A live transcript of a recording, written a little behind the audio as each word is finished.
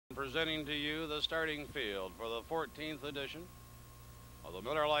presenting to you the starting field for the 14th edition of the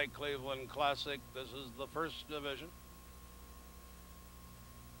Miller Lite Cleveland Classic. This is the first division.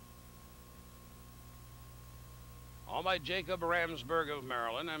 Owned by Jacob Ramsburg of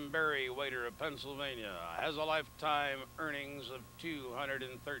Maryland and Barry Waiter of Pennsylvania. Has a lifetime earnings of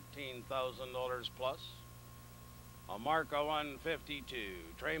 $213,000 plus. A Marco 152,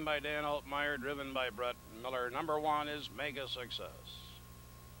 trained by Dan Altmeyer, driven by Brett Miller. Number 1 is Mega Success.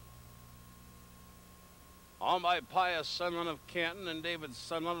 Owned by Pius Sunland of Canton and David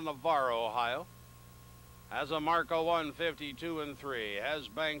Sunland of Navarro, Ohio. Has a Marco 152 and 3. Has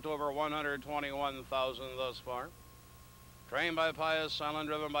banked over $121,000 thus far. Trained by Pius Sunland,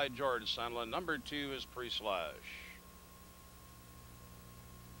 driven by George Sunland. Number 2 is Pre-Slash.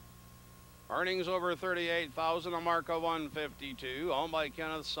 Earnings over $38,000, a Marco 152. Owned by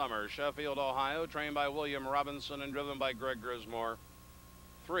Kenneth Summers, Sheffield, Ohio. Trained by William Robinson and driven by Greg Grismore.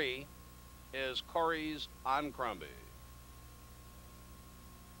 3 is Corey's on Crombie.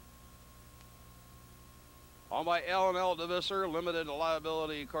 Owned by L&L Devisser Limited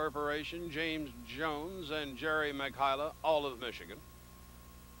Liability Corporation, James Jones and Jerry McHila, all of Michigan.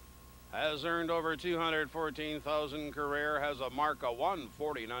 Has earned over $214,000 career, has a Marco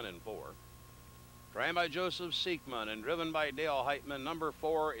 149 and 4. Trained by Joseph Siekman and driven by Dale Hiteman. Number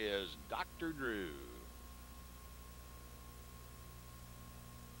 4 is Dr. Drew.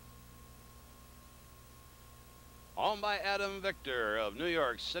 Owned by Adam Victor of New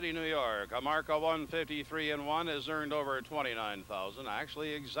York City, New York. A Marco 153 and 1 has earned over $29,000,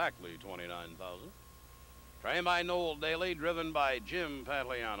 actually exactly $29,000. Trained by Noel Daly, driven by Jim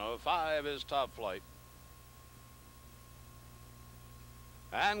Pagliano. 5 is Top Flight.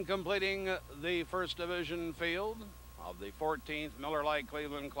 And completing the first division field of the 14th Miller Lite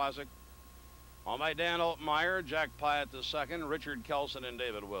Cleveland Classic, owned by Dan Altmeyer, Jack Pyatt II, Richard Kelson, and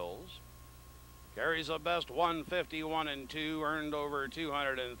David Wills. Carries a best 151 and 2, earned over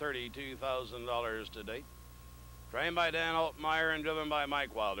 $232,000 to date. Trained by Dan Altmeyer and driven by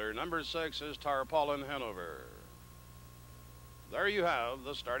Mike Wilder. Number 6 is Tarpaulin Hanover. There you have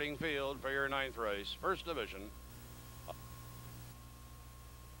the starting field for your 9th race, first division.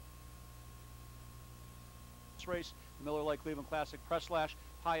 Race, the Miller Lite Cleveland Classic. Pre-Slash,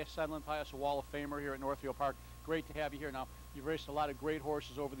 Pius Sunland, Pius, a Wall of Famer here at Northfield Park. Great to have you here. Now, you've raced a lot of great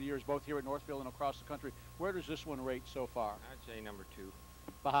horses over the years, both here at Northfield and across the country. Where does this one rate so far? I'd say number 2.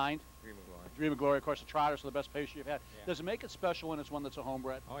 Behind? Dream of Glory. Dream of Glory, of course, the trotters are the best pace you've had. Yeah. Does it make it special when it's one that's a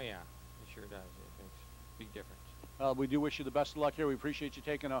homebred? Oh, yeah. It sure does. It makes a big difference. We do wish you the best of luck here. We appreciate you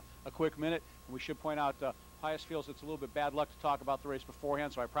taking a quick minute. And we should point out Pius feels it's a little bit bad luck to talk about the race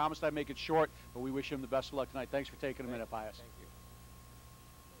beforehand, so I promised I'd make it short, but we wish him the best of luck tonight. Thanks for taking a minute, Pius. Thank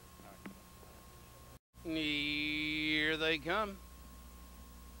Here you. they come.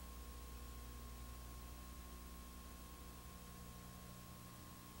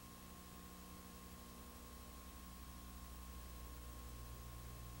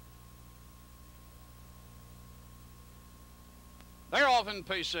 They're off and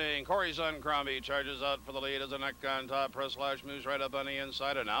pacing. Corey's on Crombie charges out for the lead as a neck on top. Pre-Slash moves right up on the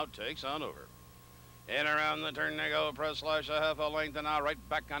inside and out, takes on over. In around the turn they go. Pre-Slash a half a length and now right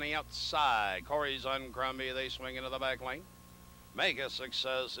back on the outside. Corey's on Crombie. They swing into the back lane. Mega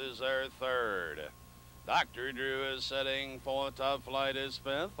Success is their 3rd. Dr. Drew is setting 4th. Top Flight is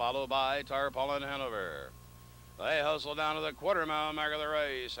 5th, followed by Tarpaulin Hanover. They hustle down to the quarter-mile mark of the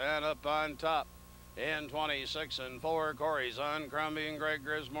race and up on top. In 26 and 4, Corey's on Crombie and Greg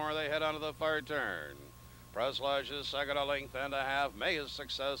Grismore. They head onto the far turn. Pre-Slash is 2nd, a length and a half. Mega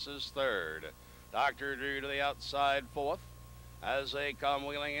Success is 3rd. Dr. Drew to the outside 4th as they come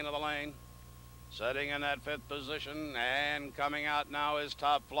wheeling into the lane. Setting in that 5th position and coming out now is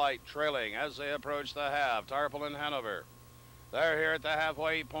Top Flight, trailing as they approach the half. Tarpaulin Hanover. They're here at the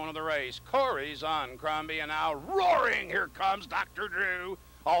halfway point of the race. Corey's on Crombie and now roaring. Here comes Dr. Drew.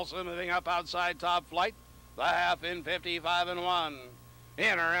 Also moving up outside Top Flight. The half in 55 and 1.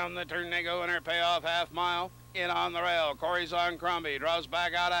 In around the turn they go in her payoff half mile. In on the rail. Corey's on Crombie. Draws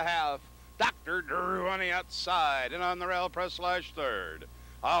back out a half. Dr. Drew on the outside. In on the rail, Pre-Slash 3rd.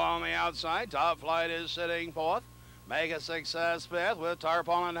 All on the outside. Top Flight is sitting 4th. Mega Success 5th with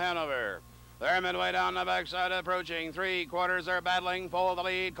Tarpaulin Hanover. They're midway down the backside, approaching 3/4. They're battling for the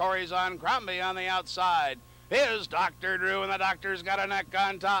lead. Corey's on Crombie on the outside. Is Dr. Drew, and the doctor's got a neck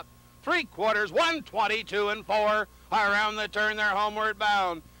on top. 3/4, 122 and 4. Around the turn, they're homeward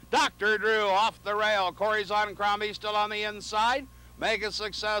bound. Dr. Drew off the rail. Corey's on Crombie, still on the inside. Mega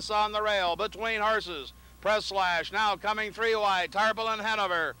Success on the rail between horses. Pre-Slash now coming 3 wide. Tarpaulin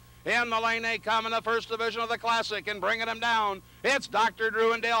Hanover In the lane they come in the first division of the Classic and bringing them down. It's Dr.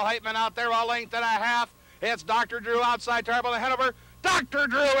 Drew and Dale Hiteman out there a length and a half. It's Dr. Drew outside Tarble and Hanover. Dr.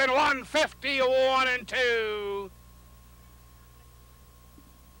 Drew in 151 and 2.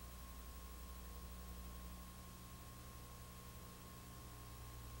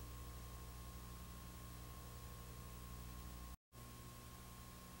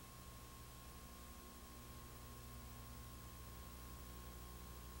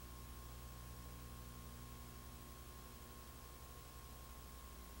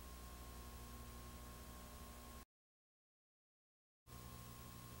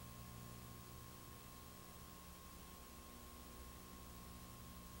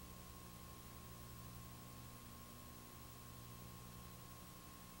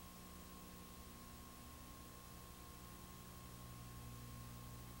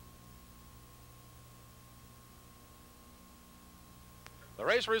 The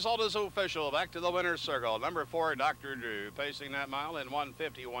race result is official. Back to the winner's circle. Number 4, Dr. Drew, pacing that mile in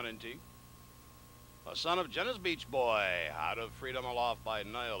 151 and 2. A son of Jenna's Beach Boy, out of Freedom Aloft by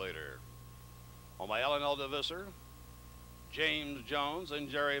Annihilator. On by L&L DeVisser, James Jones, and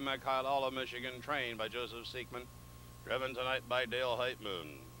Jerry McHile, all of Michigan, trained by Joseph Seekman. Driven tonight by Dale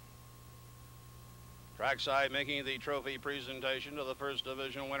Hiteman. Trackside making the trophy presentation to the first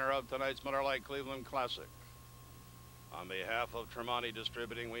division winner of tonight's Miller Lite Cleveland Classic. On behalf of Tremonti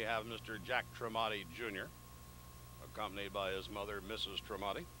Distributing, we have Mr. Jack Tremonti Jr., accompanied by his mother, Mrs.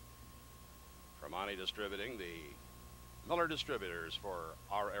 Tremonti. Tremonti Distributing, the Miller distributors for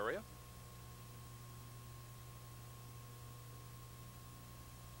our area.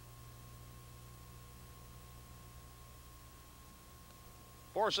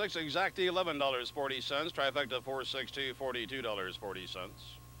 4-6 exactly $11.40. Trifecta 4-6-2, $42.40.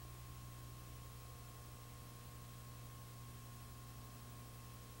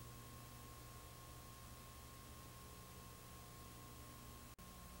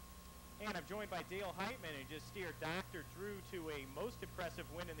 And I'm joined by Dale Hiteman, who just steered Dr. Drew to a most impressive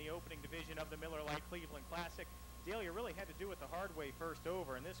win in the opening division of the Miller Lite Cleveland Classic. Dale, you really had to do it the hard way first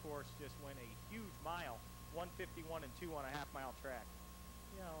over, and this horse just went a huge mile, 151 and 2 on a half-mile track.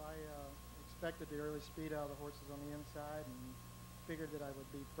 You know, I expected the early speed out of the horses on the inside and figured that I would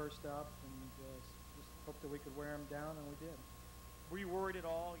be first up and just hoped that we could wear them down, and we did. Were you worried at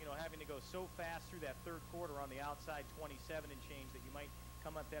all, you know, having to go so fast through that third quarter on the outside 27 and change that you might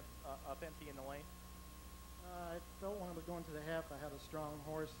come up empty in the lane? I felt when I was going to the half, I had a strong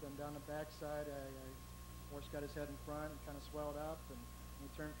horse, and down the backside, horse got his head in front and kind of swelled up, and when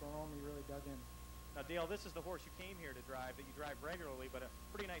he turned for home, he really dug in. Now, Dale, this is the horse you came here to drive, that you drive regularly, but a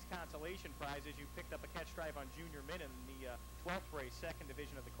pretty nice consolation prize is you picked up a catch drive on Junior Min in the 12th race, second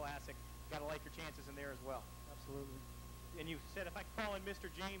division of the Classic. Got to like your chances in there as well. Absolutely. And you said if I could call in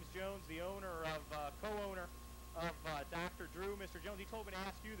Mr. James Jones, the owner of, co-owner of Dr. Drew. Mr. Jones, he told me to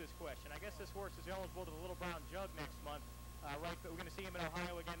ask you this question. I guess this horse is eligible to the Little Brown Jug next month, right? But we're going to see him in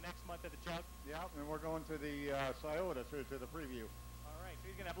Ohio again next month at the Jug. Yeah, and we're going to the Scioto to the preview. All right, so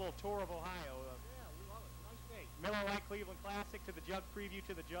he's going to have a little tour of Ohio. Yeah, we love it. Nice day. Miller Lite Cleveland Classic to the Jug, preview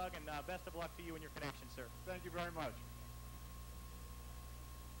to the Jug, and best of luck to you and your connection, sir. Thank you very much.